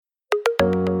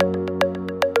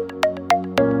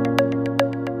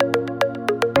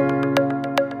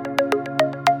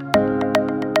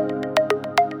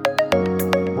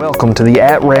welcome to the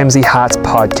At Ramsey Heights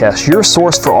podcast, your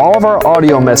source for all of our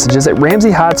audio messages at Ramsey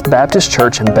Heights Baptist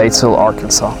Church in Batesville,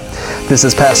 Arkansas. This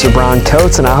is Pastor Brian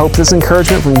Coates, and I hope this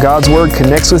encouragement from God's Word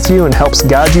connects with you and helps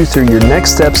guide you through your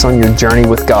next steps on your journey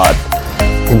with God.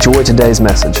 Enjoy today's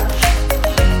message.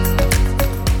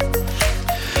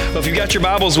 Well, if you've got your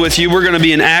Bibles with you, we're going to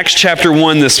be in Acts chapter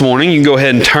 1 this morning. You can go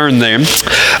ahead and turn there.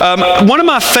 One of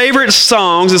my favorite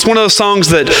songs, it's one of those songs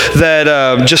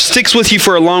that just sticks with you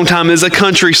for a long time, is a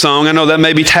country song. I know that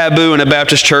may be taboo in a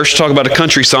Baptist church to talk about a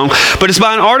country song, but it's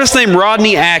by an artist named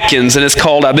Rodney Atkins, and it's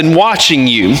called I've Been Watching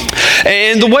You.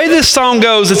 And the way this song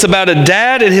goes, it's about a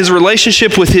dad and his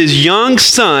relationship with his young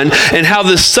son and how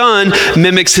the son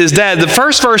mimics his dad. The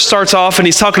first verse starts off and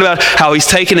he's talking about how he's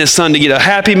taking his son to get a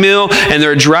Happy Meal, and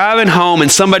they're driving home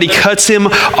and somebody cuts him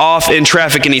off in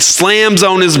traffic and he slams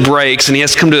on his brakes and he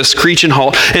has to come to a screeching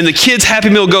halt, and the kid's Happy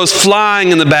Meal goes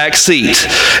flying in the back seat.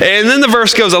 And then the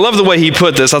verse goes, I love the way he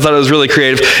put this, I thought it was really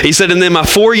creative. He said, and then my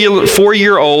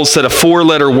four-year-old said a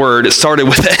four-letter word. It started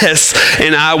with S,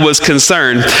 and I was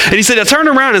concerned. And he said, I turned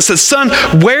around and said, son,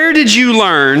 where did you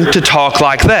learn to talk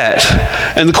like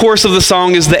that? And the chorus of the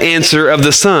song is the answer of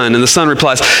the son. And the son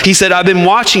replies, he said, I've been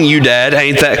watching you, Dad.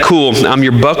 Ain't that cool? I'm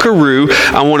your buckaroo.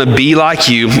 I want to be like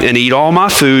you and eat all my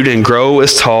food and grow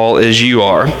as tall as you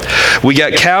are. We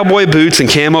got cowboy boots and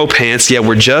camo pants. Yeah,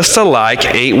 we're just alike,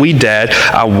 ain't we, Dad?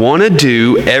 I want to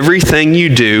do everything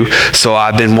you do, so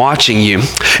I've been watching you.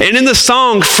 And in the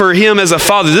song for him as a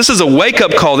father, this is a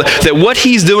wake-up call that what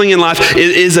he's doing in life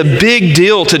is a big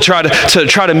deal to try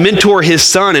to mentor his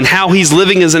son and how he's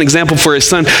living as an example for his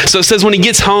son. So it says when he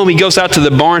gets home, he goes out to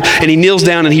the barn and he kneels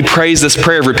down and he prays this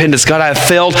prayer of repentance. God, I have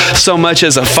failed so much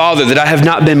as a father that I have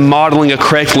not been modeling a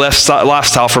correct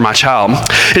lifestyle for my child.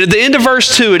 And at the end of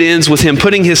verse 2, it ends with him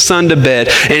putting his son to bed,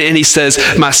 and he says,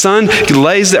 my son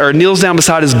kneels down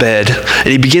beside his bed, and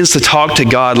he begins to talk to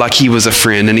God like he was a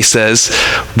friend, and he says,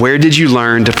 where did you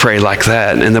learn to pray like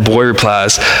that? And the boy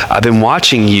replies, I've been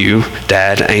watching you,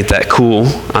 Dad. Ain't that cool?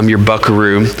 I'm your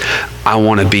buckaroo. I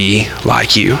want to be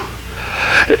like you.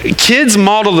 Kids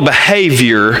model the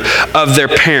behavior of their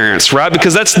parents, right?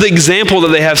 Because that's the example that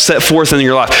they have set forth in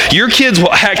your life. Your kids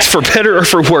will act for better or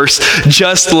for worse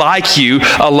just like you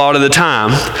a lot of the time.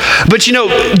 But you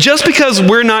know, just because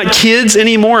we're not kids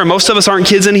anymore, and most of us aren't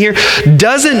kids in here,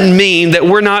 doesn't mean that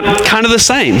we're not kind of the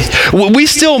same. We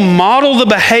still model the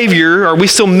behavior, or we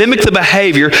still mimic the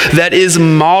behavior that is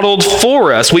modeled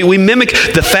for us. We mimic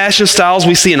the fashion styles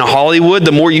we see in Hollywood.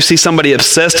 The more you see somebody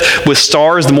obsessed with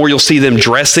stars, the more you'll see them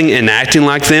dressing and acting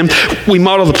like them. We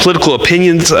model the political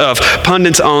opinions of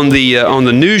pundits on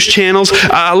the news channels.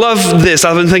 I love this.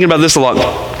 I've been thinking about this a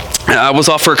lot. I was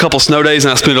off for a couple snow days,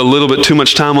 and I spent a little bit too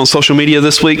much time on social media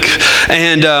this week.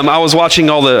 And I was watching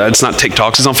it's not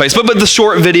TikToks, it's on Facebook, but the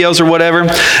short videos or whatever.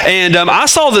 And I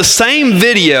saw the same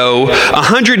video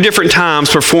 100 different times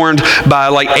performed by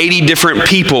like 80 different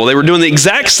people. They were doing the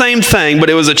exact same thing, but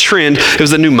it was a trend. It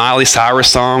was the new Miley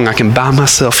Cyrus song, I Can Buy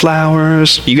Myself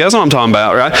Flowers. You guys know what I'm talking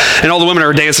about, right? And all the women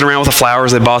are dancing around with the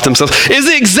flowers they bought themselves. It's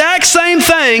the exact same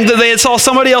thing that they had saw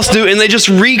somebody else do, and they just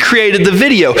recreated the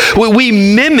video. We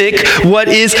mimic what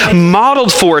is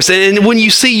modeled for us. And when you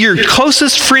see your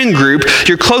closest friend group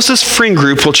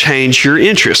will change your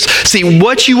interests. See,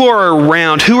 what you are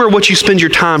around, who or what you spend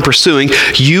your time pursuing,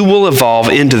 you will evolve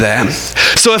into that.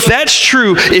 So if that's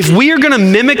true, if we are going to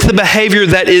mimic the behavior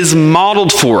that is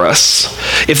modeled for us,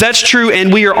 if that's true,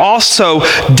 and we are also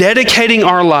dedicating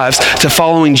our lives to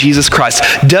following Jesus Christ,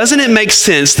 doesn't it make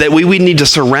sense that we need to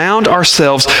surround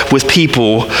ourselves with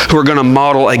people who are going to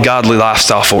model a godly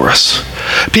lifestyle for us?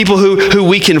 People who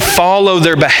we can follow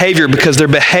their behavior because their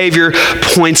behavior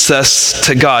points us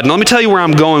to God. Now let me tell you where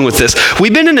I'm going with this.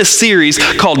 We've been in a series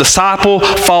called Disciple,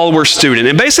 Follower, Student.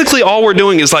 And basically all we're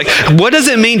doing is like, what does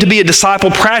it mean to be a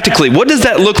disciple practically? What does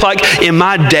that look like in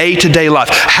my day-to-day life?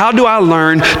 How do I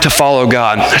learn to follow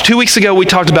God? 2 weeks ago we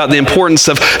talked about the importance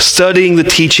of studying the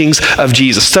teachings of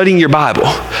Jesus, studying your Bible.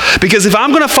 Because if I'm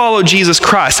going to follow Jesus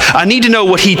Christ, I need to know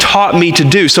what he taught me to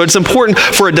do. So it's important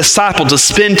for a disciple to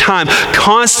spend time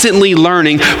constantly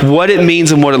learning what it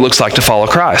means and what it looks like to follow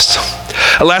Christ.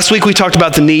 Last week we talked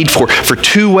about the need for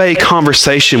two-way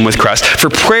conversation with Christ, for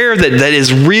prayer that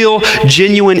is real,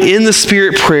 genuine, in the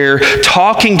Spirit prayer,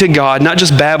 talking to God, not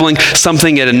just babbling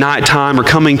something at a nighttime or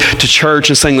coming to church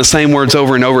and saying the same words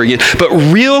over and over again, but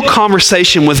real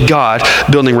conversation with God,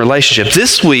 building relationship.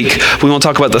 This week we want to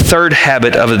talk about the third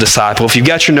habit of a disciple. If you've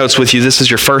got your notes with you, this is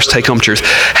your first take-home truth.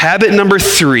 Habit number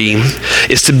 3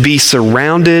 is to be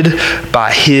surrounded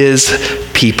by his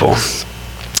people.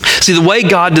 See, the way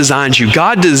God designed you,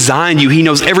 He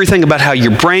knows everything about how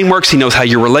your brain works. He knows how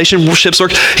your relationships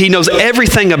work. He knows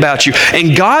everything about you.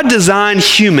 And God designed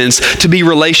humans to be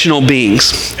relational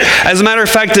beings. As a matter of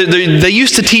fact, they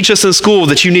used to teach us in school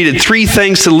that you needed 3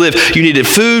 things to live. You needed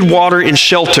food, water, and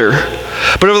shelter.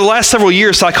 But over the last several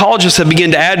years, psychologists have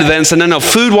begun to add to that and said, no,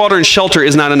 food, water, and shelter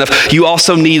is not enough. You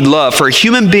also need love. For a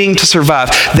human being to survive,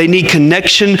 they need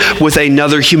connection with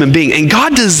another human being. And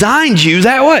God designed you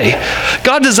that way.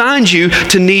 God designed you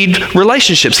to need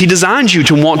relationships. He designed you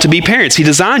to want to be parents. He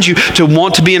designed you to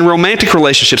want to be in romantic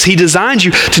relationships. He designed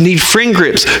you to need friend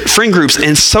groups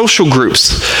and social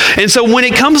groups. And so when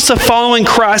it comes to following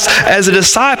Christ as a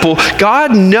disciple,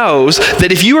 God knows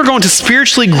that if you are going to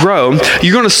spiritually grow,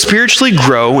 you're going to spiritually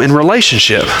grow in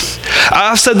relationship.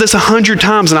 I've said this 100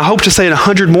 times, and I hope to say it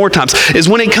 100 more times, is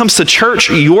when it comes to church,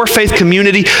 your faith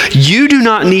community, you do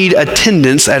not need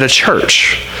attendance at a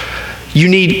church. You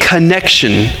need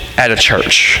connection at a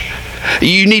church.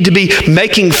 You need to be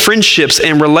making friendships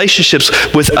and relationships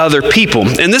with other people.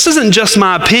 And this isn't just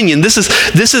my opinion. This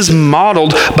is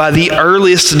modeled by the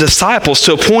earliest disciples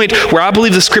to a point where I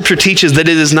believe the Scripture teaches that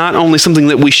it is not only something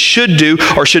that we should do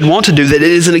or should want to do, that it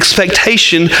is an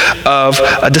expectation of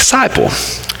a disciple.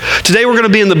 Today we're going to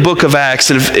be in the book of Acts,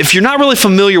 and if you're not really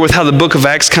familiar with how the book of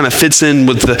Acts kind of fits in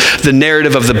with the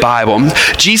narrative of the Bible,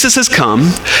 Jesus has come.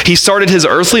 He started his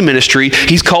earthly ministry.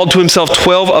 He's called to himself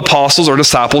 12 apostles or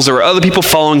disciples. There are other people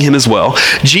following him as well.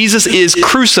 Jesus is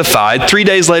crucified. 3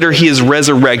 days later, he is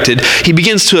resurrected. He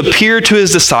begins to appear to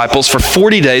his disciples for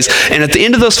 40 days, and at the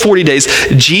end of those 40 days,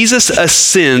 Jesus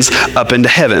ascends up into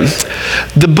heaven.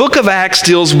 The book of Acts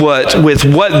deals with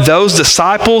what those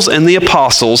disciples and the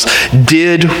apostles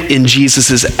did in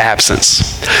Jesus'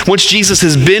 absence. Once Jesus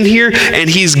has been here and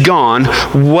he's gone,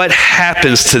 what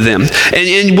happens to them?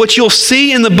 And what you'll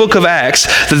see in the book of Acts,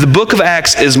 that the book of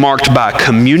Acts is marked by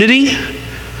community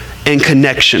and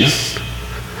connection.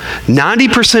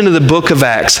 90% of the book of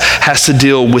Acts has to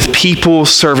deal with people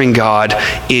serving God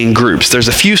in groups. There's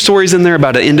a few stories in there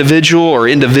about an individual or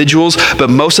individuals, but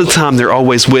most of the time they're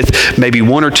always with maybe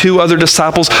 1 or 2 other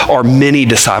disciples or many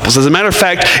disciples. As a matter of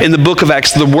fact, in the book of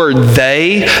Acts, the word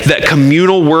they, that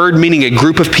communal word meaning a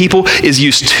group of people, is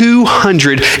used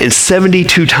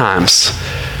 272 times.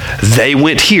 They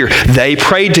went here. They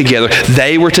prayed together.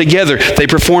 They were together. They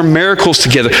performed miracles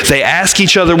together. They ask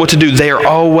each other what to do. They are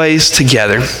always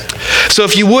together. So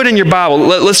if you would in your Bible,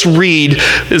 let's read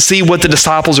and see what the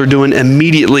disciples are doing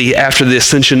immediately after the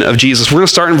ascension of Jesus. We're going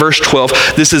to start in verse 12.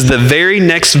 This is the very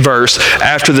next verse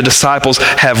after the disciples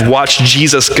have watched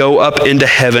Jesus go up into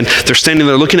heaven. They're standing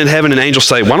there looking at heaven, and angels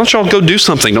say, "Why don't y'all go do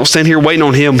something? Don't stand here waiting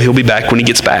on him. He'll be back when he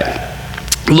gets back."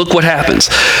 Look what happens.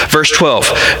 Verse 12.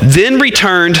 Then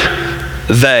returned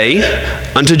they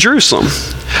unto Jerusalem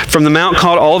from the mount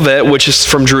called Olivet, which is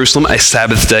from Jerusalem a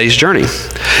Sabbath day's journey.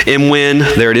 And when,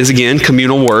 there it is again,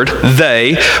 communal word,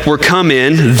 they were come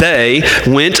in, they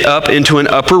went up into an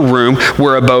upper room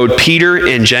where abode Peter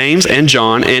and James and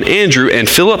John and Andrew and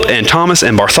Philip and Thomas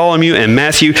and Bartholomew and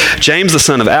Matthew, James the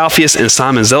son of Alphaeus and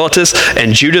Simon Zelotes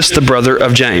and Judas the brother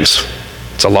of James.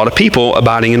 It's a lot of people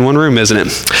abiding in one room, isn't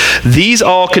it? These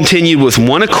all continued with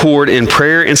one accord in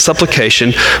prayer and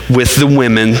supplication with the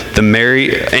women, Mary,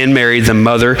 the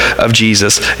mother of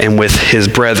Jesus, and with his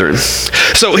brethren.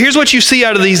 So here's what you see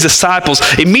out of these disciples.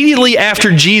 Immediately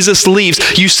after Jesus leaves,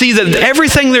 you see that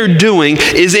everything they're doing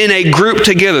is in a group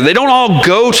together. They don't all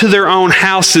go to their own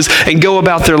houses and go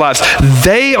about their lives.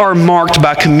 They are marked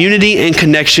by community and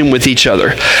connection with each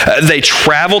other. They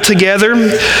travel together.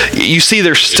 You see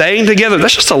they're staying together.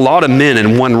 That's just a lot of men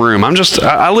in one room.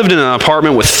 I lived in an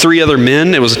apartment with 3 other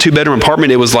men. It was a 2-bedroom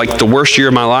apartment. It was like the worst year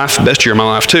of my life, best year of my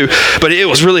life too. But it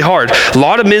was really hard. A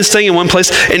lot of men staying in one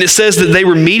place. And it says that they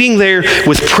were meeting there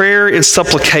with prayer and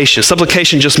supplication.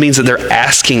 Supplication just means that they're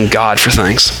asking God for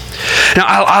things. Now,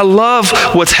 I love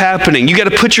what's happening. You got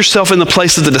to put yourself in the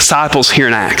place of the disciples here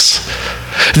in Acts.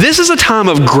 This is a time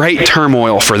of great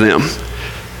turmoil for them.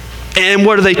 And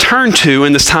what do they turn to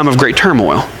in this time of great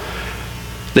turmoil?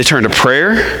 They turn to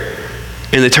prayer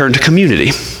and they turn to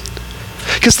community.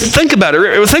 Because think about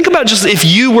it. Think about just if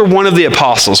you were one of the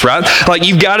apostles, right? Like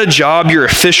you've got a job, you're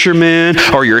a fisherman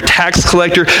or you're a tax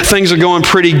collector, things are going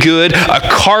pretty good. A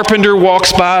carpenter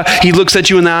walks by, he looks at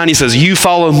you in the eye and he says, "You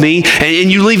follow me,"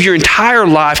 and you leave your entire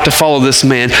life to follow this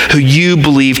man who you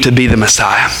believe to be the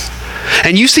Messiah.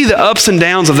 And you see the ups and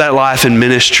downs of that life in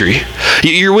ministry.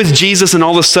 You're with Jesus and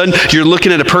all of a sudden you're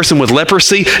looking at a person with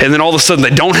leprosy and then all of a sudden they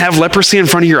don't have leprosy in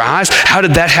front of your eyes. How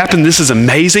did that happen? This is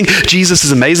amazing. Jesus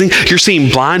is amazing. You're seeing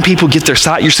blind people get their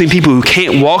sight. You're seeing people who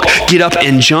can't walk get up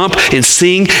and jump and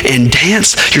sing and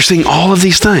dance. You're seeing all of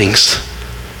these things.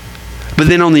 But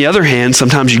then on the other hand,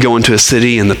 sometimes you go into a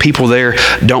city and the people there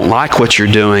don't like what you're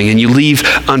doing, and you leave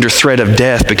under threat of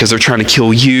death because they're trying to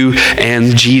kill you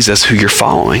and Jesus who you're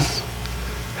following.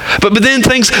 But then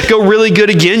things go really good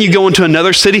again. You go into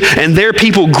another city, and there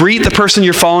people greet the person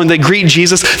you're following. They greet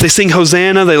Jesus. They sing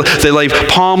Hosanna. They lay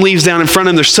palm leaves down in front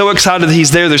of him. They're so excited that he's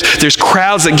there. There's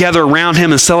crowds that gather around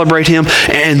him and celebrate him.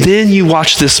 And then you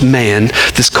watch this man,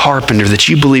 this carpenter that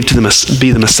you believe to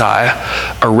be the Messiah,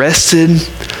 arrested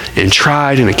and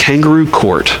tried in a kangaroo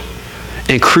court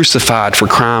and crucified for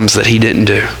crimes that he didn't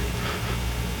do.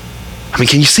 I mean,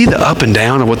 can you see the up and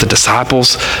down of what the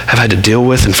disciples have had to deal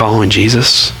with in following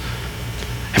Jesus?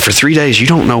 And for 3 days, you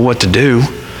don't know what to do.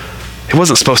 It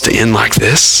wasn't supposed to end like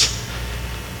this.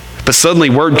 But suddenly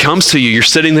word comes to you. You're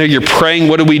sitting there, you're praying,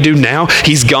 what do we do now?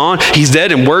 He's gone, he's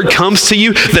dead, and word comes to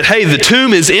you that, hey, the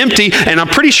tomb is empty, and I'm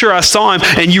pretty sure I saw him.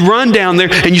 And you run down there,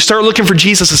 and you start looking for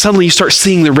Jesus, and suddenly you start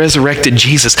seeing the resurrected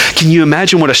Jesus. Can you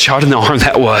imagine what a shot in the arm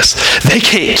that was? They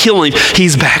can't kill him.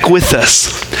 He's back with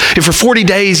us. And for 40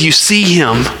 days, you see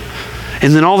him.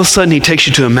 And then all of a sudden, he takes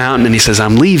you to a mountain, and he says,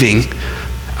 I'm leaving.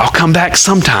 I'll come back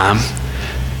sometime.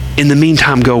 In the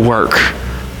meantime, go work.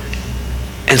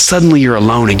 And suddenly you're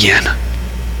alone again.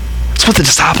 That's what the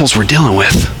disciples were dealing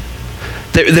with.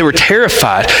 They were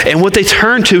terrified. And what they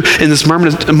turned to in this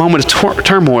moment of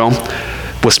turmoil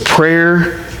was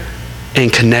prayer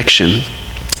and connection.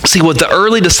 See, what the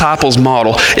early disciples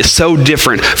model is so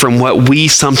different from what we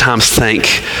sometimes think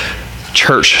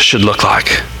church should look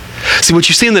like. See, what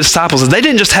you see in the disciples is they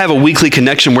didn't just have a weekly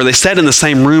connection where they sat in the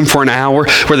same room for an hour,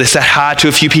 where they said hi to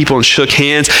a few people and shook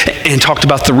hands and talked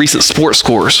about the recent sports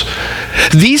scores.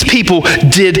 These people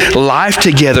did life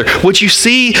together. What you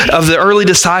see of the early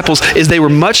disciples is they were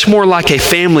much more like a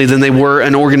family than they were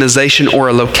an organization or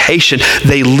a location.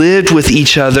 They lived with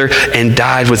each other and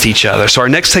died with each other. So our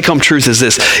next take-home truth is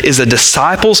this, is a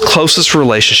disciple's closest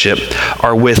relationship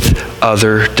are with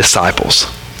other disciples.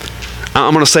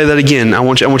 I'm going to say that again. I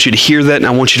want you to hear that, and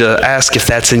I want you to ask if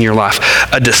that's in your life.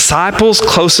 A disciple's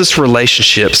closest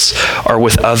relationships are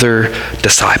with other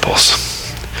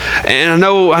disciples. And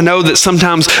I know that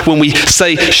sometimes when we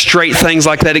say straight things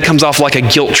like that, it comes off like a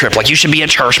guilt trip, like you should be at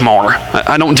church more.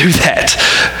 I don't do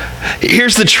that.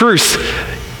 Here's the truth.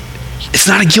 It's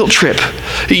not a guilt trip.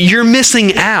 You're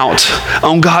missing out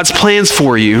on God's plans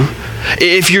for you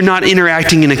if you're not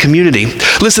interacting in a community.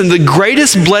 Listen, the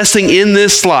greatest blessing in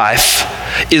this life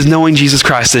is knowing Jesus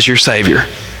Christ as your Savior.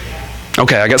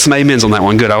 Okay, I got some amens on that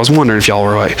one. Good. I was wondering if y'all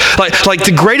were awake. Like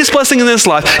the greatest blessing in this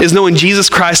life is knowing Jesus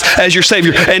Christ as your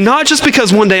Savior. And not just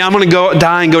because one day I'm going to go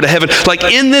die and go to heaven. Like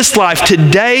in this life,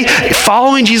 today,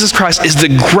 following Jesus Christ is the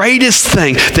greatest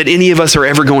thing that any of us are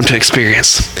ever going to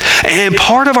experience. And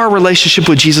part of our relationship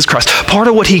with Jesus Christ, part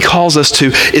of what he calls us to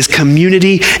is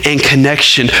community and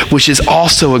connection, which is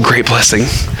also a great blessing.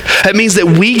 That means that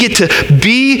we get to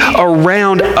be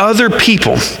around other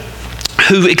people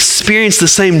who experience the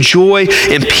same joy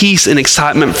and peace and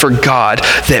excitement for God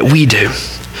that we do.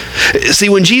 See,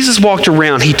 when Jesus walked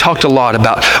around, he talked a lot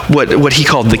about what he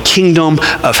called the kingdom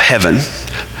of heaven.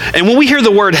 And when we hear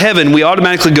the word heaven, we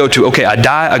automatically go to, okay, I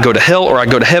die, I go to hell, or I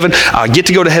go to heaven. I get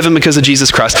to go to heaven because of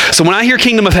Jesus Christ. So when I hear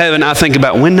kingdom of heaven, I think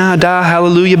about when I die,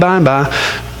 hallelujah, by and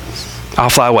by. I'll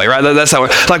fly away, right? That's how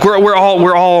we're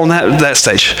all on that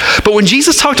stage. But when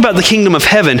Jesus talked about the kingdom of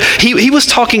heaven, he was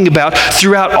talking about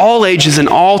throughout all ages and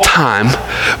all time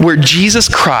where Jesus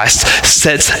Christ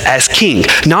sits as king.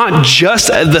 Not just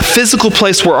the physical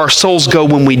place where our souls go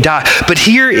when we die, but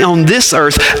here on this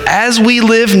earth as we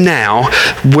live now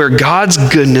where God's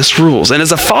goodness rules. And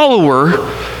as a follower,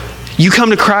 you come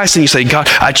to Christ and you say, God,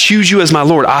 I choose you as my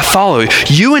Lord. I follow you.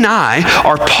 You and I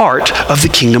are part of the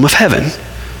kingdom of heaven.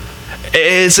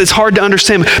 It's hard to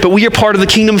understand, but we are part of the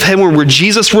kingdom of heaven where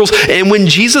Jesus rules. And when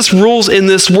Jesus rules in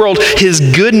this world, his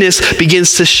goodness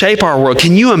begins to shape our world.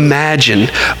 Can you imagine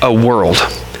a world?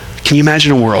 Can you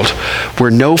imagine a world where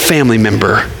no family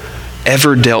member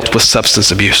ever dealt with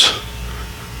substance abuse?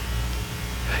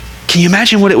 Can you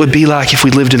imagine what it would be like if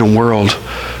we lived in a world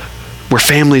where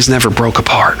families never broke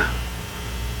apart?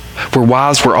 Where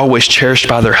wives were always cherished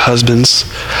by their husbands.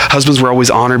 Husbands were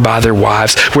always honored by their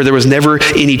wives. Where there was never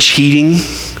any cheating.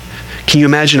 Can you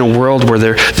imagine a world where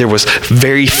there was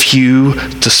very few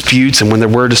disputes, and when there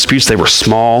were disputes, they were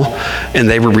small, and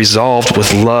they were resolved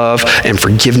with love and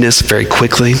forgiveness very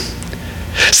quickly?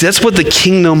 See, that's what the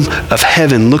kingdom of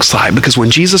heaven looks like, because when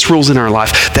Jesus rules in our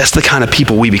life, that's the kind of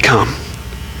people we become.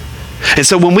 And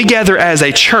so when we gather as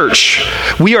a church,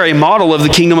 we are a model of the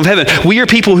kingdom of heaven. We are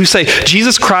people who say,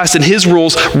 Jesus Christ and his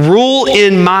rules rule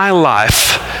in my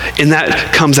life. And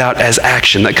that comes out as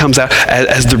action. That comes out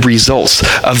as the results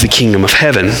of the kingdom of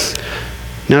heaven.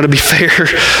 Now, to be fair,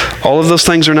 all of those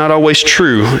things are not always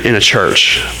true in a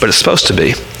church, but it's supposed to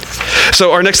be.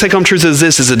 So our next take-home truth is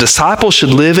this, is a disciple should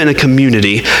live in a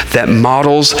community that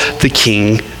models the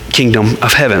kingdom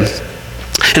of heaven.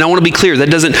 And I want to be clear, that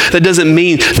doesn't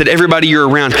mean that everybody you're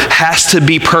around has to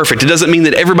be perfect. It doesn't mean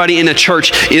that everybody in a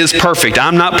church is perfect.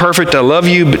 I'm not perfect, I love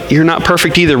you, but you're not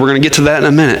perfect either. We're going to get to that in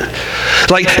a minute.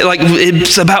 Like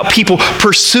it's about people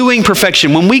pursuing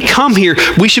perfection. When we come here,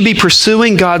 we should be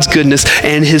pursuing God's goodness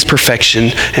and His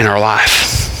perfection in our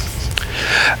life.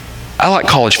 I like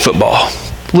college football.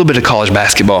 A little bit of college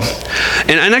basketball.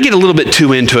 And I get a little bit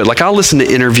too into it. Like I'll listen to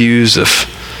interviews of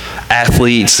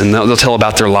athletes and they'll tell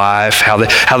about their life, how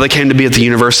they came to be at the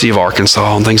University of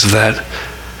Arkansas and things of that.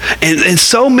 And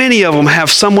so many of them have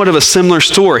somewhat of a similar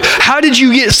story. How did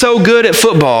you get so good at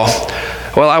football?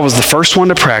 Well, I was the first one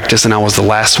to practice and I was the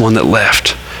last one that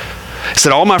left. He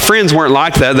said all my friends weren't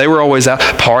like that. They were always out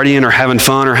partying or having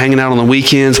fun or hanging out on the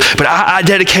weekends. But I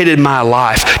dedicated my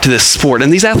life to this sport.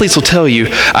 And these athletes will tell you,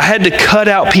 I had to cut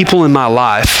out people in my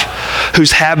life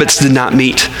whose habits did not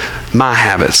meet my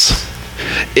habits.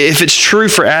 If it's true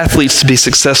for athletes to be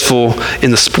successful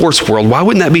in the sports world, why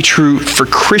wouldn't that be true for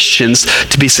Christians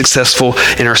to be successful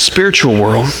in our spiritual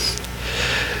world?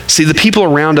 See, the people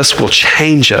around us will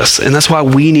change us, and that's why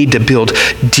we need to build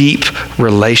deep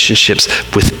relationships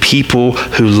with people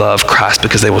who love Christ,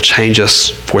 because they will change us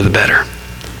for the better.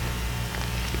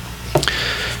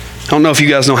 I don't know if you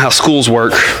guys know how schools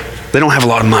work. They don't have a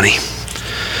lot of money.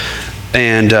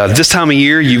 And this time of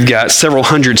year, you've got several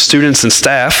hundred students and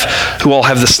staff who all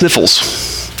have the sniffles.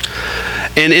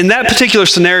 And in that particular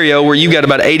scenario where you've got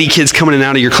about 80 kids coming in and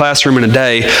out of your classroom in a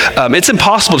day, it's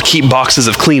impossible to keep boxes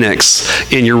of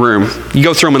Kleenex in your room. You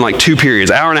go through them in like 2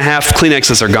 periods. Hour and a half,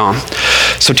 Kleenexes are gone.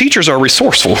 So teachers are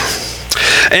resourceful.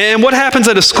 And what happens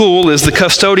at a school is the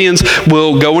custodians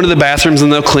will go into the bathrooms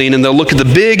and they'll clean and they'll look at the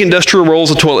big industrial rolls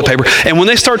of toilet paper. And when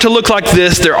they start to look like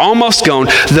this, they're almost gone,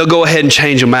 they'll go ahead and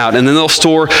change them out. And then they'll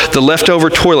store the leftover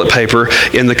toilet paper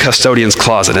in the custodian's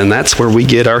closet. And that's where we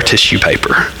get our tissue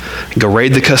paper. Go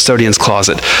raid the custodian's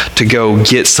closet to go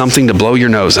get something to blow your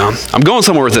nose on. I'm going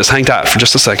somewhere with this. Hang tight for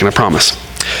just a second, I promise.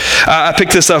 I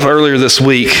picked this up earlier this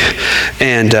week.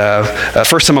 And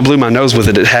first time I blew my nose with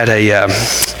it, it had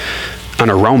an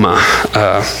aroma.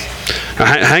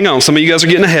 Hang on, some of you guys are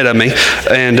getting ahead of me,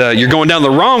 and you're going down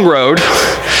the wrong road.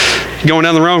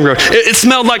 It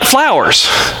smelled like flowers.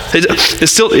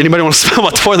 It's still, anybody want to smell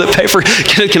my toilet paper?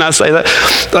 Can I say that?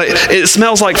 It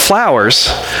smells like flowers.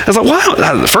 I was like,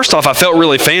 wow. First off, I felt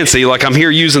really fancy, like I'm here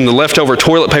using the leftover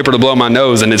toilet paper to blow my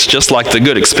nose, and it's just like the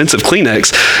good expensive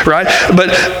Kleenex, right?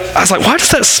 But I was like, why does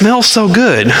that smell so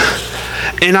good?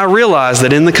 And I realized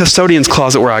that in the custodian's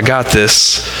closet where I got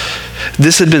this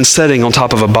had been sitting on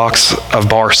top of a box of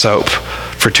bar soap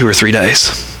for 2 or 3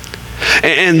 days.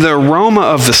 And the aroma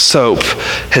of the soap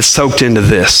has soaked into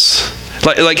this.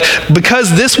 Like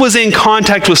because this was in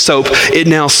contact with soap, it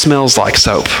now smells like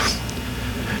soap.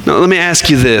 Now let me ask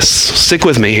you this. Stick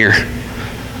with me here.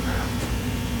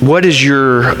 What is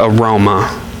your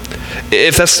aroma?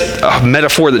 If that's a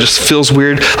metaphor that just feels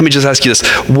weird, let me just ask you this.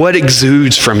 What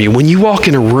exudes from you? When you walk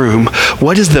in a room,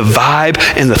 what is the vibe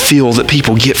and the feel that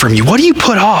people get from you? What do you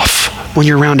put off when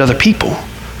you're around other people?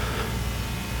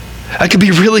 That could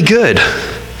be really good.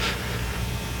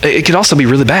 It could also be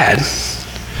really bad.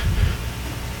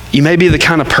 You may be the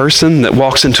kind of person that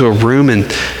walks into a room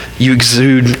and you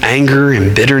exude anger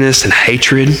and bitterness and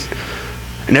hatred.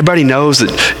 And everybody knows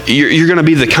that you're going to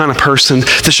be the kind of person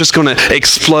that's just going to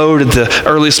explode at the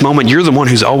earliest moment. You're the one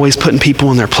who's always putting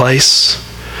people in their place.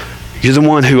 You're the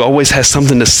one who always has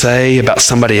something to say about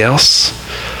somebody else.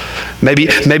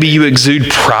 Maybe you exude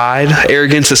pride.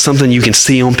 Arrogance is something you can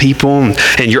see on people.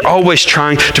 And you're always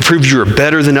trying to prove you're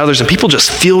better than others. And people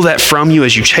just feel that from you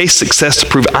as you chase success to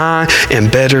prove I am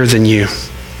better than you.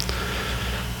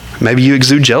 Maybe you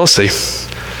exude jealousy.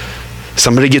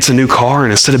 Somebody gets a new car,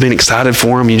 and instead of being excited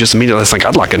for them, you just immediately think,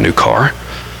 I'd like a new car.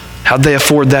 How'd they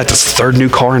afford that? That's the 3rd new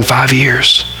car in 5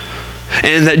 years.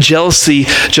 And that jealousy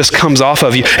just comes off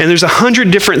of you. And there's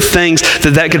 100 different things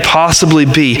that could possibly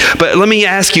be. But let me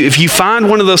ask you, if you find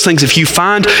one of those things, if you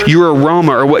find your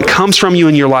aroma or what comes from you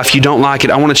in your life, you don't like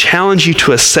it, I want to challenge you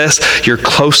to assess your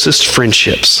closest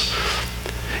friendships.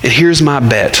 And here's my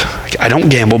bet. I don't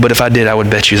gamble, but if I did, I would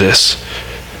bet you this.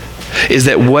 Is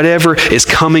that whatever is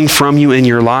coming from you in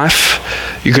your life,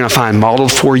 you're going to find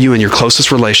modeled for you in your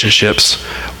closest relationships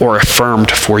or affirmed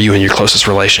for you in your closest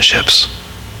relationships.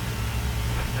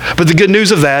 But the good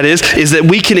news of that is that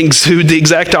we can exude the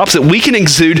exact opposite. We can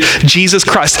exude Jesus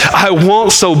Christ. I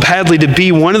want so badly to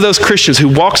be one of those Christians who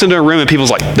walks into a room and people's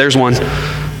like, there's one.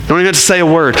 Don't even have to say a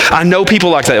word. I know people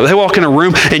like that. They walk in a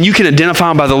room and you can identify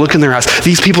them by the look in their eyes.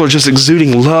 These people are just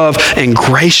exuding love and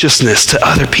graciousness to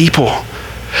other people.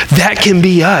 That can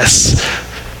be us.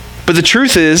 But the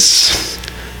truth is,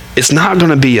 it's not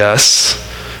going to be us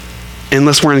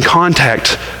unless we're in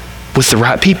contact with the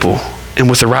right people and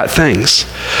with the right things.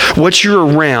 What you're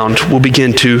around will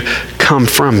begin to come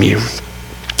from you.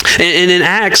 And in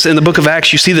Acts, in the book of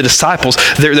Acts, you see the disciples,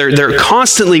 they're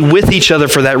constantly with each other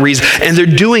for that reason, and they're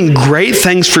doing great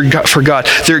things for God.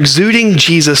 They're exuding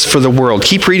Jesus for the world.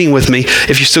 Keep reading with me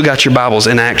if you still got your Bibles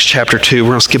in Acts chapter 2.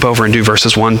 We're going to skip over and do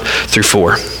verses 1 through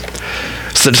 4.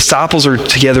 So the disciples are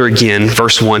together again,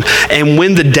 verse 1. And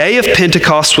when the day of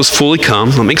Pentecost was fully come,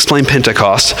 let me explain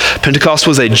Pentecost. Pentecost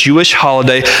was a Jewish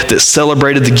holiday that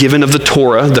celebrated the giving of the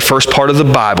Torah, the first part of the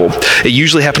Bible. It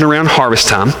usually happened around harvest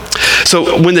time.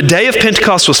 So when the day of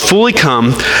Pentecost was fully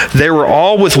come, they were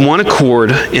all with one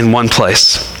accord in one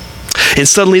place. And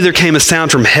suddenly there came a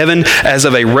sound from heaven as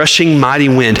of a rushing mighty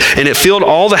wind, and it filled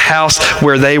all the house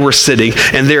where they were sitting.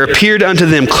 And there appeared unto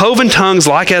them cloven tongues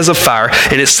like as of fire,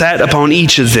 and it sat upon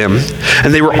each of them.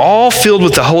 And they were all filled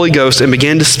with the Holy Ghost and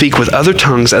began to speak with other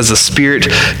tongues as the Spirit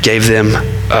gave them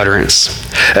utterance.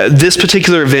 This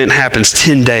particular event happens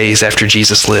 10 days after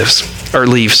Jesus leaves.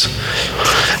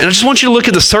 And I just want you to look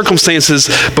at the circumstances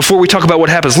before we talk about what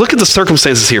happens. Look at the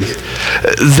circumstances here.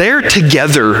 They're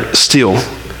together still.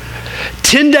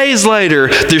 10 days later,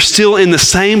 they're still in the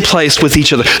same place with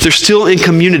each other. They're still in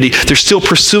community. They're still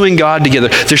pursuing God together.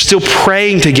 They're still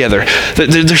praying together.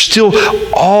 They're still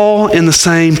all in the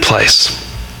same place.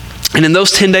 And in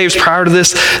those 10 days prior to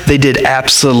this, they did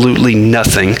absolutely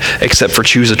nothing except for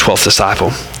choose a 12th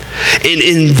disciple. And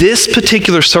in this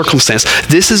particular circumstance,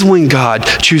 this is when God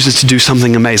chooses to do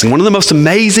something amazing. One of the most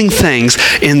amazing things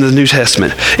in the New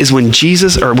Testament is when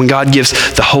God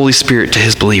gives the Holy Spirit to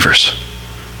his believers.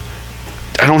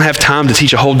 I don't have time to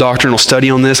teach a whole doctrinal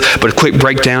study on this, but a quick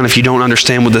breakdown if you don't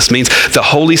understand what this means. The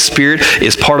Holy Spirit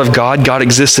is part of God. God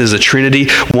exists as a Trinity,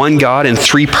 one God in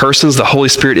three persons. The Holy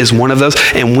Spirit is one of those.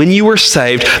 And when you are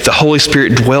saved, the Holy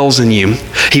Spirit dwells in you.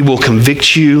 He will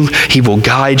convict you, he will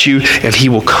guide you, and he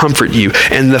will comfort you.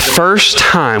 And the first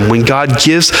time when God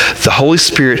gives the Holy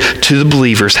Spirit to the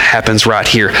believers happens right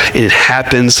here. And it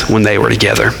happens when they were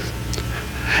together.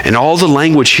 And all the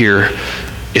language here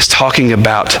is talking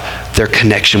about their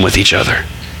connection with each other.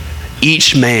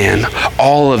 Each man,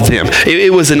 all of them.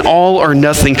 It was an all or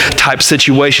nothing type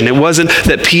situation. It wasn't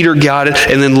that Peter got it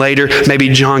and then later maybe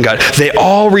John got it. They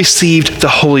all received the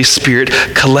Holy Spirit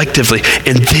collectively,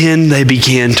 and then they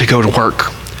began to go to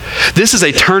work. This is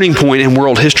a turning point in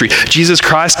world history. Jesus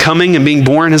Christ coming and being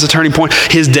born is a turning point.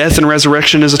 His death and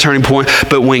resurrection is a turning point.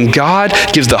 But when God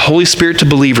gives the Holy Spirit to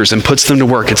believers and puts them to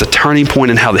work, it's a turning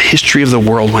point in how the history of the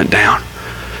world went down.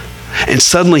 And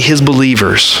suddenly his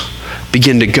believers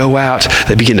begin to go out,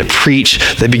 they begin to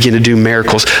preach, they begin to do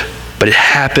miracles. But it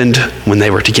happened when they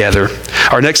were together.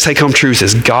 Our next take-home truth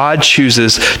is God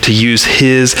chooses to use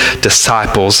his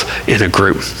disciples in a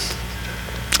group.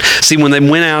 See, when they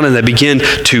went out and they began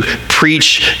to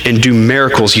preach and do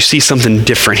miracles, you see something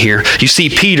different here. You see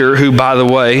Peter, who, by the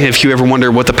way, if you ever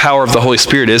wonder what the power of the Holy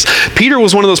Spirit is, Peter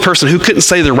was one of those persons who couldn't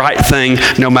say the right thing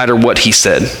no matter what he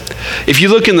said. If you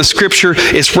look in the scripture,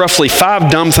 it's roughly 5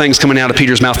 dumb things coming out of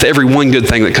Peter's mouth to every one good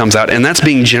thing that comes out, and that's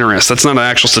being generous. That's not an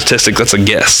actual statistic, that's a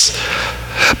guess.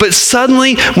 But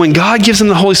suddenly, when God gives them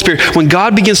the Holy Spirit, when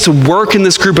God begins to work in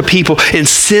this group of people and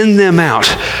send them out,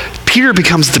 Peter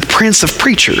becomes the prince of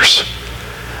preachers.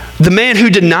 The man who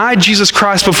denied Jesus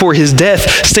Christ before his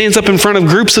death stands up in front of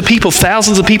groups of people,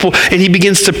 thousands of people, and he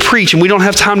begins to preach. And we don't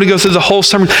have time to go through the whole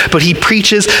sermon, but he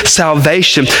preaches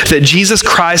salvation, that Jesus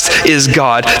Christ is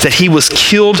God, that he was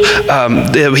killed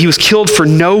for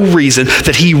no reason,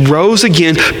 that he rose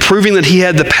again, proving that he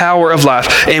had the power of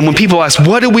life. And when people ask,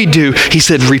 what do we do? He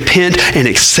said, repent and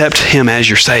accept him as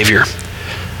your Savior.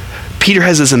 Peter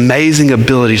has this amazing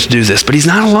ability to do this, but he's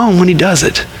not alone when he does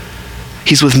it.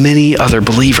 He's with many other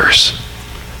believers.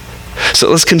 So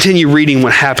let's continue reading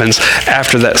what happens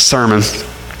after that sermon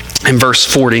in verse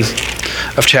 40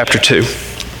 of chapter 2.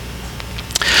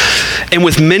 And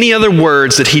with many other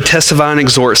words did he testify and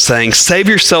exhort, saying, save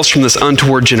yourselves from this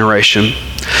untoward generation.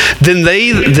 Then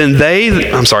they that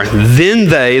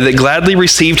gladly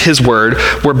received his word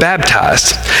were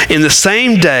baptized. In the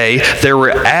same day there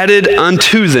were added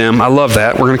unto them, I love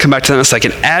that, we're going to come back to that in a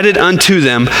second, added unto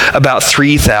them about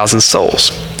 3,000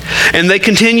 souls. And they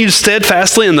continued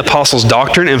steadfastly in the apostles'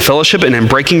 doctrine and fellowship and in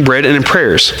breaking bread and in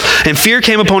prayers. And fear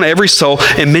came upon every soul,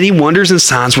 and many wonders and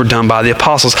signs were done by the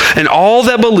apostles. And all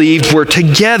that believed were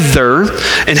together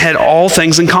and had all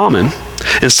things in common.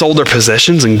 and sold their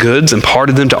possessions and goods and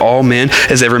parted them to all men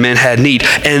as every man had need.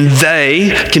 And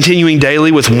they, continuing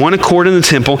daily with one accord in the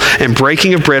temple and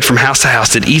breaking of bread from house to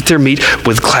house, did eat their meat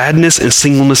with gladness and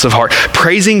singleness of heart,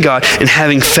 praising God and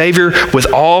having favor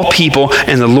with all people.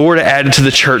 And the Lord added to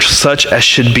the church such as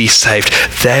should be saved.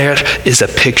 That is a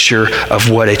picture of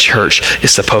what a church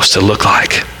is supposed to look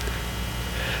like.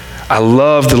 I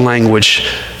love the language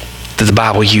that the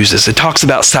Bible uses. It talks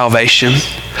about salvation.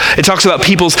 It talks about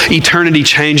people's eternity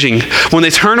changing when they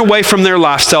turn away from their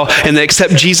lifestyle and they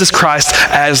accept Jesus Christ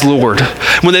as Lord.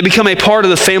 When they become a part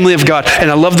of the family of God. And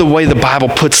I love the way the Bible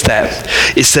puts that.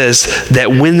 It says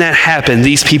that when that happened,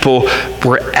 these people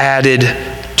were added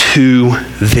to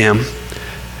them.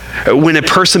 When a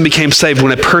person became saved,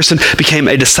 when a person became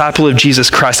a disciple of Jesus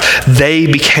Christ, they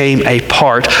became a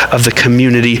part of the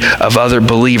community of other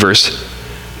believers.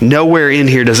 Nowhere in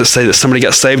here does it say that somebody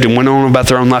got saved and went on about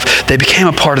their own life. They became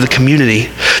a part of the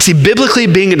community. See, biblically,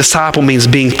 being a disciple means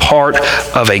being part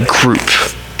of a group.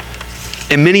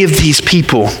 And many of these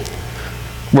people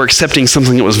were accepting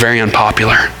something that was very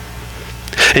unpopular.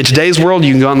 In today's world,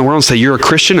 you can go out in the world and say you're a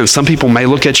Christian, and some people may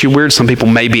look at you weird, some people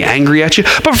may be angry at you,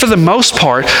 but for the most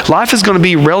part, life is going to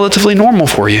be relatively normal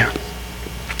for you.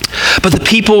 But the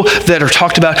people that are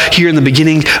talked about here in the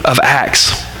beginning of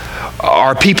Acts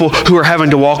are people who are having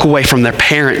to walk away from their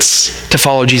parents to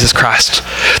follow Jesus Christ.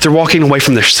 They're walking away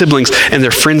from their siblings and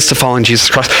their friends to following Jesus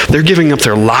Christ. They're giving up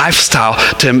their lifestyle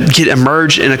to get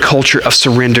immersed in a culture of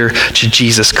surrender to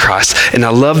Jesus Christ. And I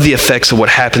love the effects of what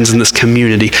happens in this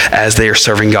community as they are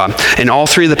serving God. In all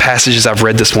three of the passages I've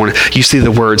read this morning, you see the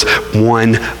words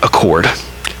one accord.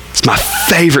 It's my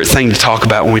favorite thing to talk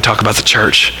about when we talk about the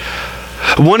church.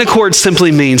 One accord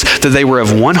simply means that they were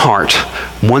of one heart,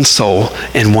 one soul,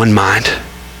 and one mind.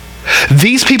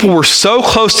 These people were so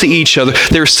close to each other,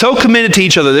 they were so committed to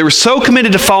each other, they were so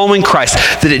committed to following Christ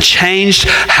that it changed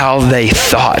how they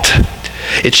thought.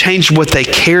 It changed what they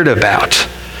cared about.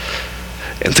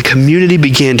 And the community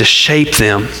began to shape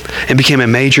them and became a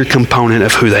major component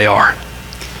of who they are.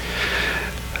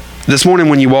 This morning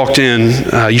when you walked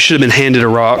in, you should have been handed a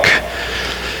rock.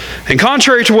 And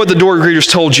contrary to what the door greeters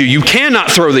told you, you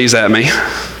cannot throw these at me.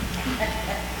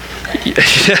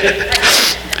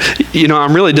 You know,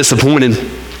 I'm really disappointed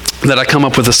that I come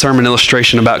up with a sermon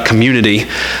illustration about community,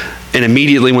 and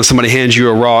immediately when somebody hands you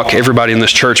a rock, everybody in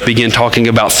this church begin talking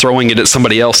about throwing it at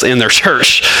somebody else in their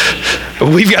church.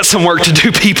 We've got some work to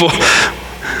do, people.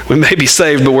 We may be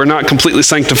saved, but we're not completely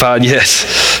sanctified yet.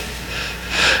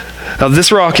 Now,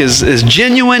 this rock is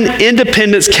genuine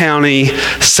Independence County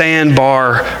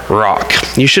sandbar rock.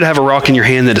 You should have a rock in your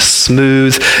hand that is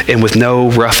smooth and with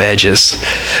no rough edges.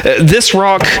 This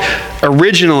rock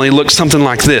originally looked something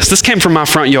like this. This came from my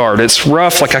front yard. It's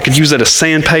rough, like I could use it as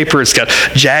sandpaper. It's got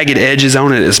jagged edges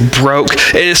on it. It's broke.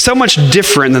 And it's so much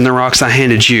different than the rocks I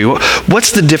handed you.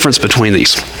 What's the difference between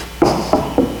these?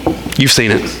 You've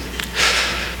seen it.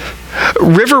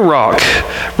 River rock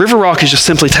is just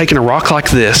simply taking a rock like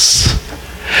this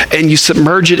and you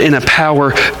submerge it in a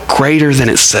power greater than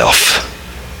itself.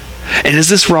 And as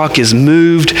this rock is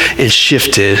moved and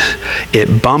shifted,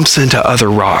 it bumps into other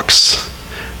rocks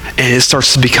and it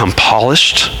starts to become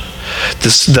polished.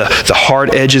 The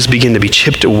hard edges begin to be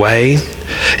chipped away.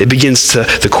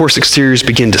 The coarse exteriors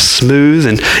begin to smooth,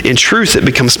 and in truth, it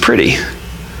becomes pretty.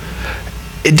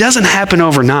 It doesn't happen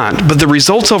overnight, but the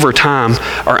results over time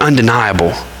are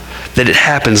undeniable. That it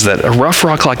happens that a rough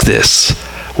rock like this,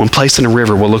 when placed in a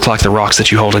river, will look like the rocks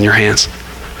that you hold in your hands.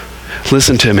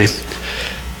 Listen to me.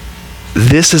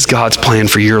 This is God's plan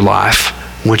for your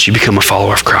life once you become a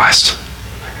follower of Christ.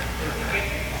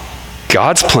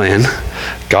 God's plan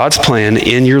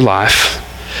in your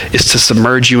life is to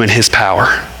submerge you in His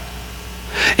power.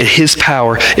 And His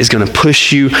power is going to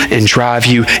push you and drive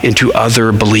you into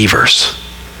other believers.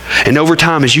 And over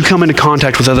time, as you come into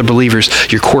contact with other believers,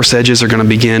 your coarse edges are going to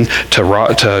begin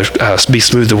to be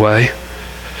smoothed away.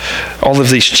 All of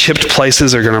these chipped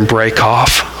places are going to break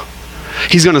off.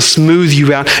 He's going to smooth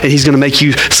you out, and He's going to make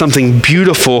you something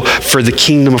beautiful for the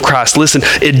kingdom of Christ. Listen,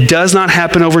 it does not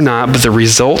happen overnight, but the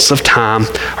results of time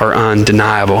are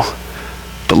undeniable.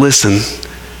 But listen,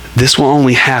 this will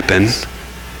only happen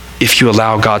if you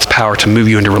allow God's power to move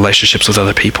you into relationships with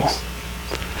other people.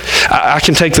 I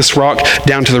can take this rock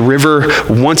down to the river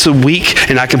once a week,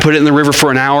 and I can put it in the river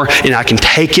for an hour, and I can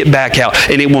take it back out,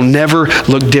 and it will never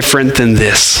look different than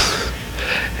this.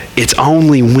 It's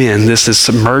only when this is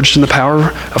submerged in the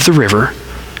power of the river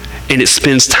and it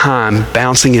spends time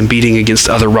bouncing and beating against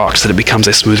other rocks that it becomes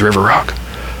a smooth river rock.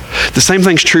 The same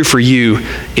thing's true for you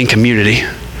in community.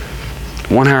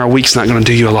 1 hour a week's not going to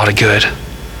do you a lot of good.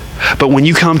 But when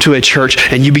you come to a church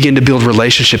and you begin to build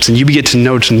relationships and you begin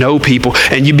to know people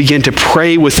and you begin to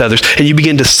pray with others and you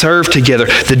begin to serve together,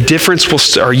 the difference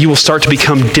you will start to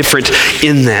become different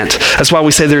in that. That's why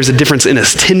we say there's a difference in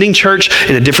attending church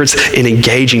and a difference in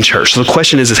engaging church. So the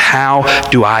question is how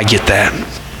do I get that?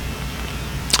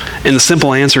 And the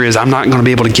simple answer is I'm not going to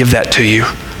be able to give that to you.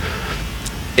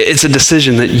 It's a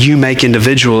decision that you make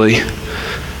individually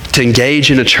to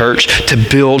engage in a church, to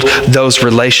build those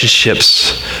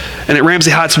relationships. And at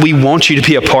Ramsey Heights, we want you to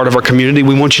be a part of our community.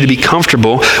 We want you to be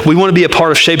comfortable. We want to be a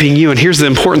part of shaping you. And here's the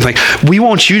important thing. We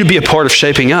want you to be a part of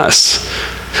shaping us.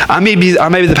 I may be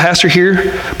the pastor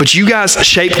here, but you guys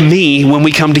shape me when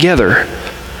we come together.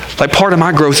 Like part of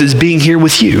my growth is being here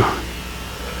with you.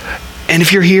 And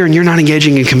if you're here and you're not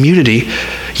engaging in community,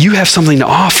 you have something to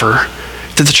offer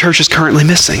that the church is currently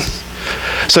missing.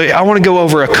 So I want to go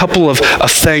over a couple of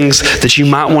things that you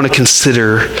might want to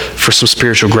consider for some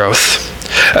spiritual growth.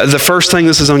 The first thing,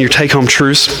 this is on your take-home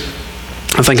truths.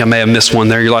 I think I may have missed one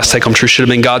there. Your last take-home truth should have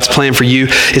been God's plan for you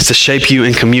is to shape you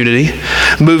in community.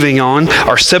 Moving on,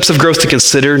 our steps of growth to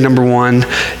consider. Number one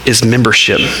is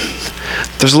membership.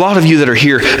 There's a lot of you that are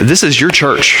here. This is your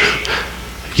church.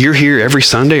 You're here every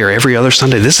Sunday or every other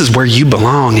Sunday. This is where you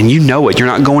belong, and you know it. You're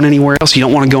not going anywhere else. You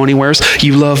don't want to go anywhere else.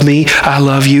 You love me. I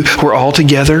love you. We're all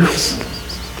together.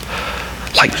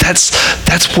 Like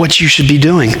that's what you should be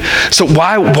doing. So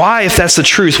why, if that's the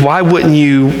truth, why wouldn't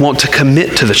you want to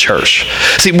commit to the church?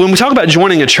 See, when we talk about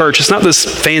joining a church, it's not this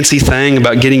fancy thing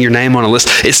about getting your name on a list.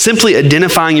 It's simply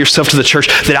identifying yourself to the church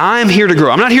that I am here to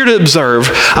grow. I'm not here to observe.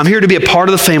 I'm here to be a part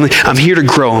of the family. I'm here to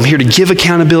grow. I'm here to give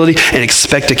accountability and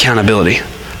expect accountability.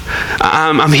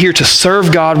 I'm here to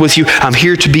serve God with you. I'm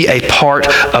here to be a part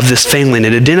of this family, and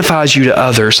it identifies you to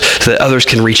others so that others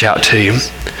can reach out to you.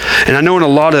 And I know in a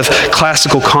lot of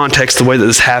classical contexts, the way that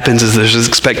this happens is there's this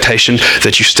expectation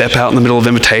that you step out in the middle of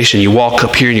invitation, you walk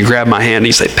up here and you grab my hand and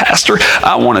you say, Pastor,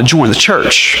 I want to join the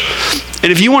church.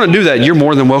 And if you want to do that, you're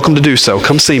more than welcome to do so.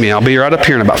 Come see me. I'll be right up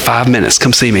here in about 5 minutes.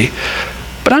 Come see me.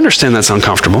 But I understand that's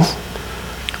uncomfortable.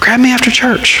 Grab me after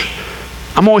church.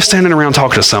 I'm always standing around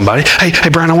talking to somebody. Hey,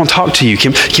 Brian, I want to talk to you.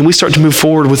 Can we start to move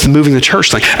forward with moving the church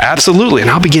thing? Absolutely,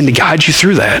 and I'll begin to guide you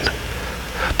through that.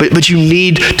 But you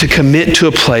need to commit to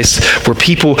a place where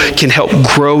people can help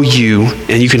grow you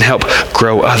and you can help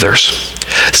grow others.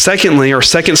 Secondly, our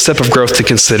second step of growth to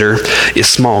consider is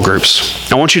small groups.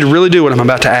 I want you to really do what I'm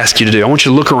about to ask you to do. I want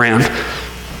you to look around.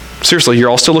 Seriously, you're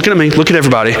all still looking at me. Look at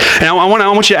everybody. And I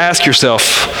want you to ask yourself,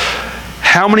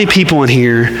 how many people in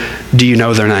here do you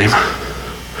know their name?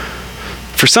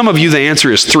 For some of you, the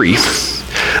answer is 3.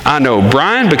 I know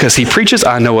Brian because he preaches.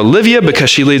 I know Olivia because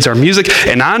she leads our music.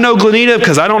 And I know Glenita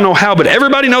because I don't know how, but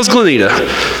everybody knows Glenita.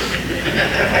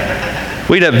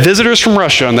 We'd have visitors from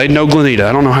Russia and they'd know Glenita.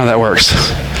 I don't know how that works.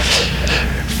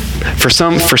 For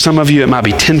some of you, it might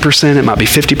be 10%, it might be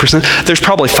 50%. There's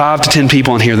probably 5 to 10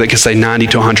 people in here that can say 90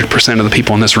 to 100% of the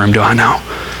people in this room do I know.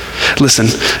 Listen,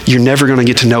 you're never going to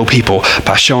get to know people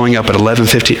by showing up at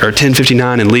 11:50 or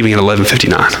 10:59 and leaving at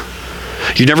 11:59.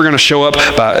 You're never going to show up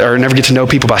or never get to know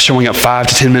people by showing up 5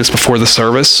 to 10 minutes before the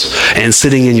service and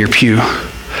sitting in your pew.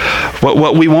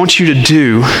 What we want you to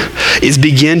do is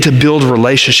begin to build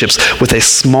relationships with a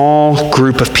small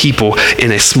group of people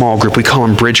in a small group. We call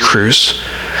them bridge crews,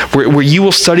 where you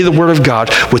will study the Word of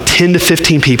God with 10 to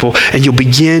 15 people and you'll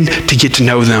begin to get to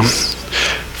know them.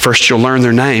 First, you'll learn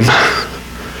their name,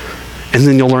 and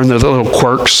then you'll learn their little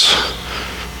quirks.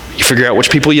 You figure out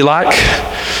which people you like,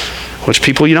 which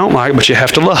people you don't like, but you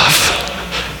have to love.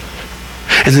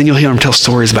 And then you'll hear them tell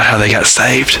stories about how they got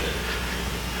saved.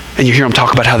 And you hear them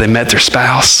talk about how they met their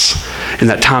spouse and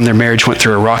that time their marriage went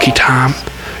through a rocky time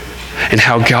and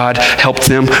how God helped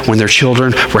them when their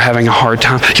children were having a hard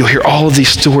time. You'll hear all of these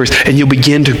stories and you'll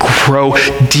begin to grow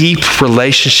deep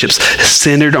relationships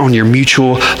centered on your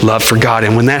mutual love for God.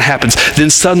 And when that happens, then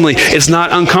suddenly it's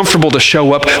not uncomfortable to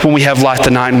show up when we have Light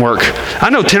the Night and work. I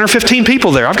know 10 or 15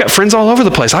 people there. I've got friends all over the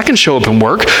place. I can show up and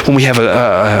work when we have an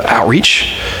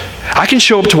outreach. I can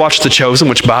show up to watch The Chosen,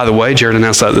 which, by the way, Jared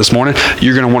announced that this morning.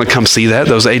 You're going to want to come see that,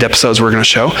 those 8 episodes we're going to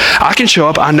show. I can show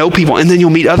up, I know people, and then you'll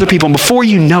meet other people. And before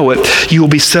you know it, you will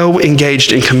be so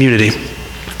engaged in community.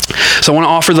 So I want to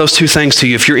offer those 2 things to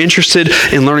you. If you're interested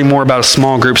in learning more about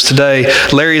small groups today,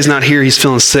 Larry is not here. He's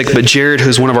feeling sick. But Jared,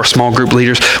 who's one of our small group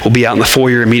leaders, will be out in the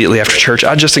foyer immediately after church.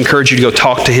 I just encourage you to go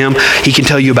talk to him. He can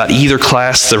tell you about either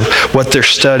class, what they're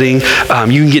studying.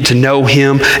 You can get to know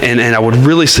him. And I would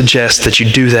really suggest that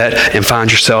you do that and find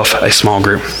yourself a small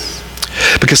group.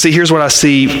 Because see, here's what I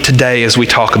see today as we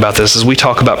talk about this, as we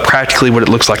talk about practically what it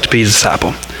looks like to be a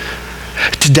disciple.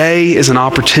 Today is an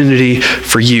opportunity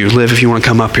for you, Liv, if you want to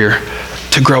come up here,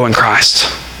 to grow in Christ.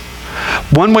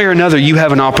 One way or another, you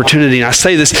have an opportunity, and I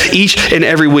say this each and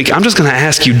every week. I'm just going to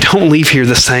ask you, don't leave here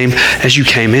the same as you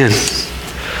came in.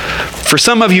 For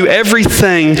some of you,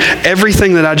 everything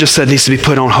that I just said needs to be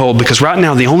put on hold, because right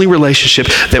now the only relationship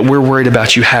that we're worried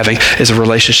about you having is a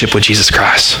relationship with Jesus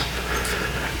Christ.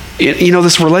 You know,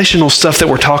 this relational stuff that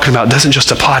we're talking about doesn't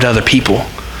just apply to other people.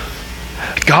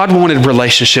 God wanted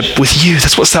relationship with you.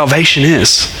 That's what salvation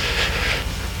is.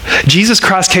 Jesus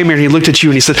Christ came here and he looked at you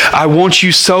and he said, I want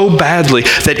you so badly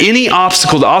that any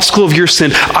obstacle, the obstacle of your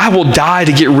sin, I will die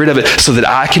to get rid of it so that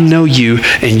I can know you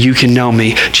and you can know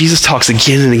me. Jesus talks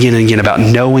again and again and again about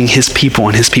knowing his people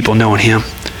and his people knowing him.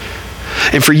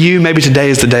 And for you, maybe today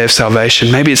is the day of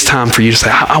salvation. Maybe it's time for you to say,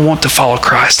 I want to follow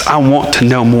Christ. I want to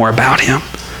know more about him.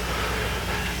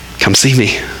 Come see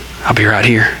me. I'll be right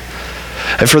here.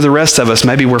 And for the rest of us,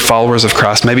 maybe we're followers of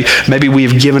Christ. Maybe we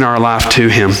have given our life to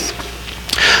him.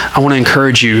 I want to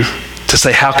encourage you to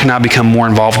say, how can I become more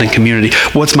involved in community?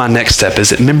 What's my next step?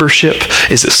 Is it membership?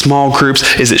 Is it small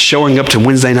groups? Is it showing up to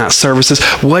Wednesday night services?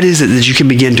 What is it that you can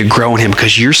begin to grow in him?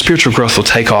 Because your spiritual growth will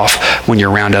take off when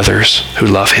you're around others who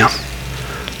love him.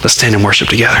 Let's stand and worship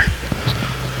together.